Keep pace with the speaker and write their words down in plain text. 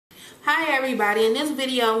Hi everybody, in this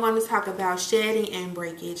video I want to talk about shedding and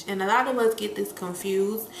breakage, and a lot of us get the two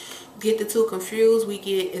confused. We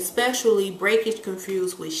get especially breakage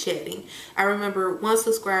confused with shedding. I remember one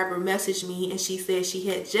subscriber messaged me and she said she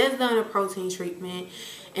had just done a protein treatment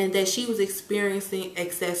and that she was experiencing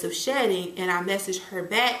excessive shedding, and I messaged her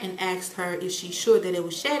back and asked her if she's sure that it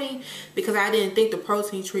was shedding, because I didn't think the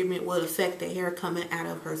protein treatment would affect the hair coming out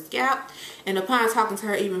of her scalp. And upon talking to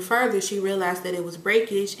her even further, she realized that it was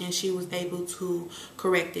breakage and she was able to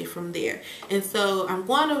correct it from there. And so I'm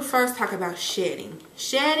going to first talk about shedding.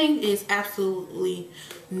 Shedding is absolutely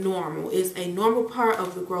normal. It's a normal part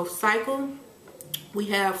of the growth cycle. We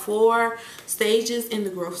have 4 stages in the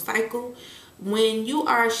growth cycle. When you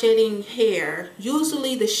are shedding hair,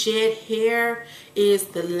 usually the shed hair is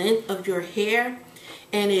the length of your hair,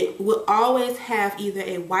 and it will always have either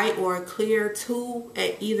a white or a clear tube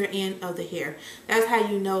at either end of the hair. That's how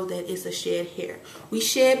you know that it's a shed hair. We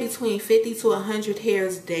shed between 50 to 100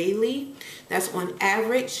 hairs daily. That's on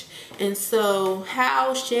average. And so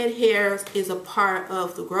how shed hairs is a part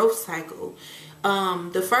of the growth cycle.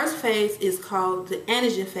 The first phase is called the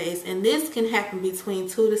anagen phase, and this can happen between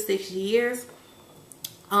 2 to 6 years.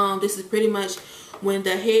 This is pretty much when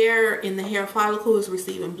the hair in the hair follicle is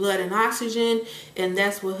receiving blood and oxygen, and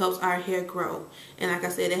that's what helps our hair grow. And like I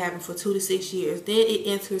said, it happens for 2 to 6 years. Then it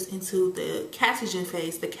enters into the catagen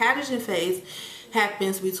phase. The catagen phase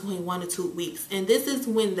happens between 1 to 2 weeks, and this is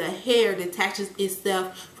when the hair detaches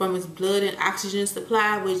itself from its blood and oxygen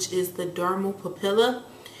supply, which is the dermal papilla.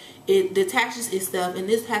 It detaches itself, and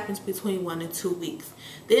this happens between 1 and 2 weeks.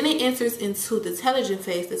 Then it enters into the telogen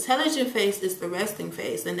phase. The telogen phase is the resting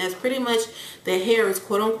phase, and that's pretty much the hair is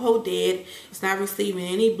quote unquote dead. It's not receiving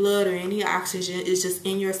any blood or any oxygen. It's just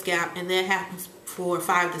in your scalp, and that happens for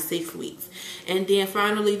 5 to 6 weeks. And then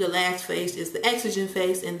finally, the last phase is the exogen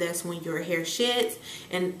phase, and that's when your hair sheds,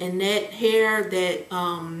 and that hair that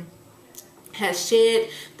has shed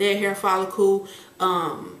their hair follicle,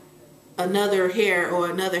 another hair or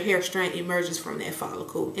another hair strand emerges from that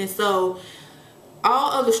follicle. And so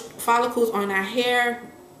all of the follicles on our hair,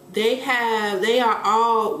 they are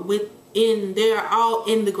all in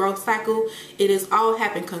the growth cycle. It is all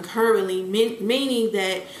happening concurrently, meaning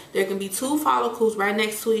that there can be 2 follicles right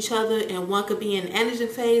next to each other, and one could be in the anagen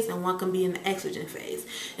phase and one can be in the exogen phase.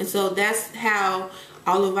 And so that's how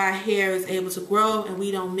all of our hair is able to grow, and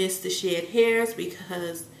we don't miss the shed hairs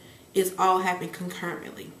because it's all happening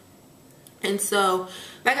concurrently. And so,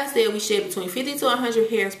 like I said, we shed between 50 to 100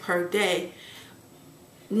 hairs per day.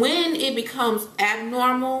 When it becomes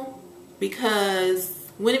abnormal, and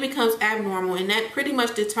that pretty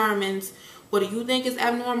much determines what do you think is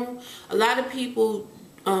abnormal. A lot of people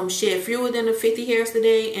shed fewer than 50 hairs a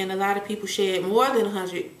day, and a lot of people shed more than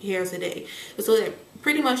 100 hairs a day. So that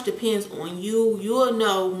pretty much depends on you. You'll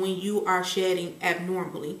know when you are shedding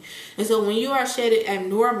abnormally. And so when you are shedding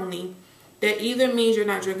abnormally, that either means you're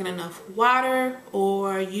not drinking enough water,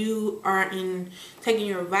 or you aren't taking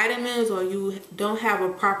your vitamins, or you don't have a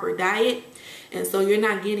proper diet. And so you're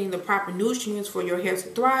not getting the proper nutrients for your hair to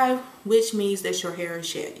thrive, which means that your hair is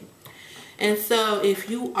shedding. And so if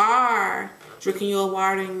you are drinking your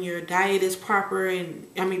water and your diet is properly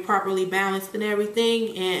balanced and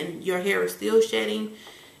everything, and your hair is still shedding,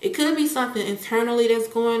 it could be something internally that's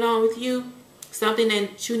going on with you, something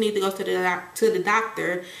that you need to go to the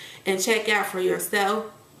doctor and check out for yourself,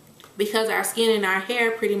 because our skin and our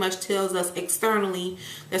hair pretty much tells us externally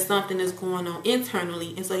that something is going on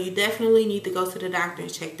internally. And so you definitely need to go to the doctor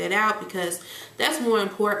and check that out, because that's more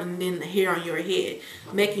important than the hair on your head,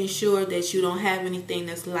 making sure that you don't have anything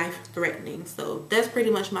that's life-threatening. So that's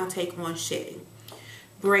pretty much my take on shedding.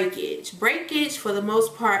 Breakage for the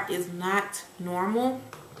most part is not normal.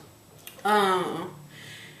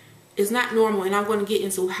 It's not normal, and I'm going to get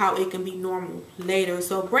into how it can be normal later.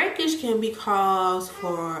 So breakage can be caused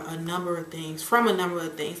for a number of things.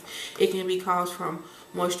 It can be caused from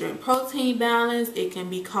moisture and protein balance. It can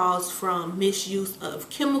be caused from misuse of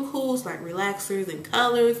chemicals like relaxers and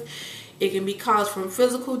colors. It can be caused from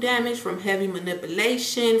physical damage, from heavy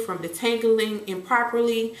manipulation, from detangling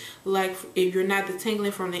improperly, like if you're not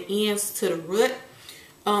detangling from the ends to the root.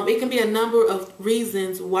 It can be a number of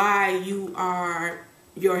reasons why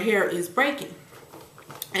your hair is breaking.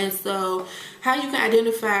 And so how you can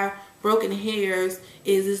identify broken hairs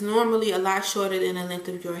is it's normally a lot shorter than the length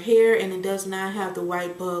of your hair, and it does not have the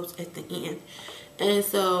white bulbs at the end. And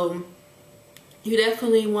so you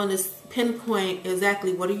definitely want to pinpoint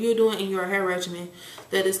exactly what are you doing in your hair regimen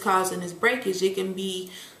that is causing this breakage. It can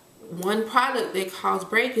be one product that causes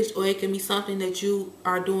breakage, or it can be something that you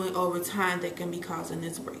are doing over time that can be causing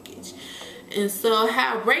this breakage. And so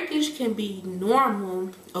how breakage can be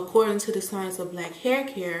normal, according to the science of black hair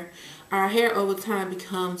care, our hair over time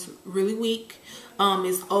becomes really weak.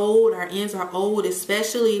 It's old, our ends are old,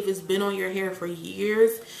 especially if it's been on your hair for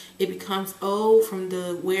years. It becomes old from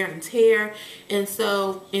the wear and tear. And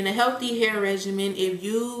so in a healthy hair regimen, if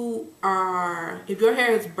your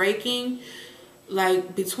hair is breaking,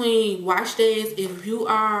 like between wash days, if you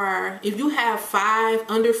have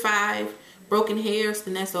under five broken hairs,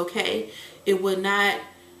 then that's okay. It would not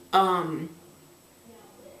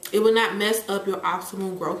mess up your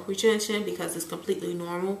optimal growth retention, because it's completely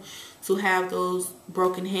normal to have those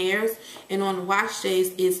broken hairs. And on wash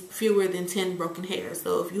days, it's fewer than 10 broken hairs.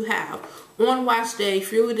 So if you have on wash day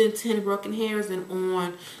fewer than 10 broken hairs, and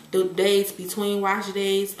on the days between wash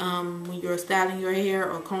days, when you're styling your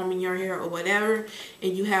hair or combing your hair or whatever,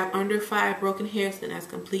 and you have under 5 broken hairs, then that's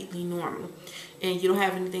completely normal and you don't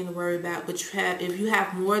have anything to worry about. But if you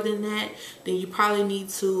have more than that, then you probably need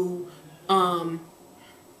to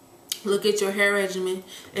look at your hair regimen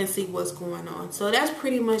and see what's going on. So that's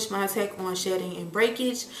pretty much my take on shedding and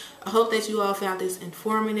breakage. I hope that you all found this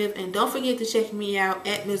informative, and don't forget to check me out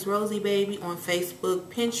at Miss Rosie Baby on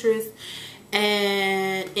Facebook, Pinterest,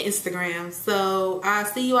 and Instagram. So I'll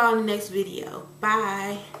see you all in the next video.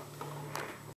 Bye.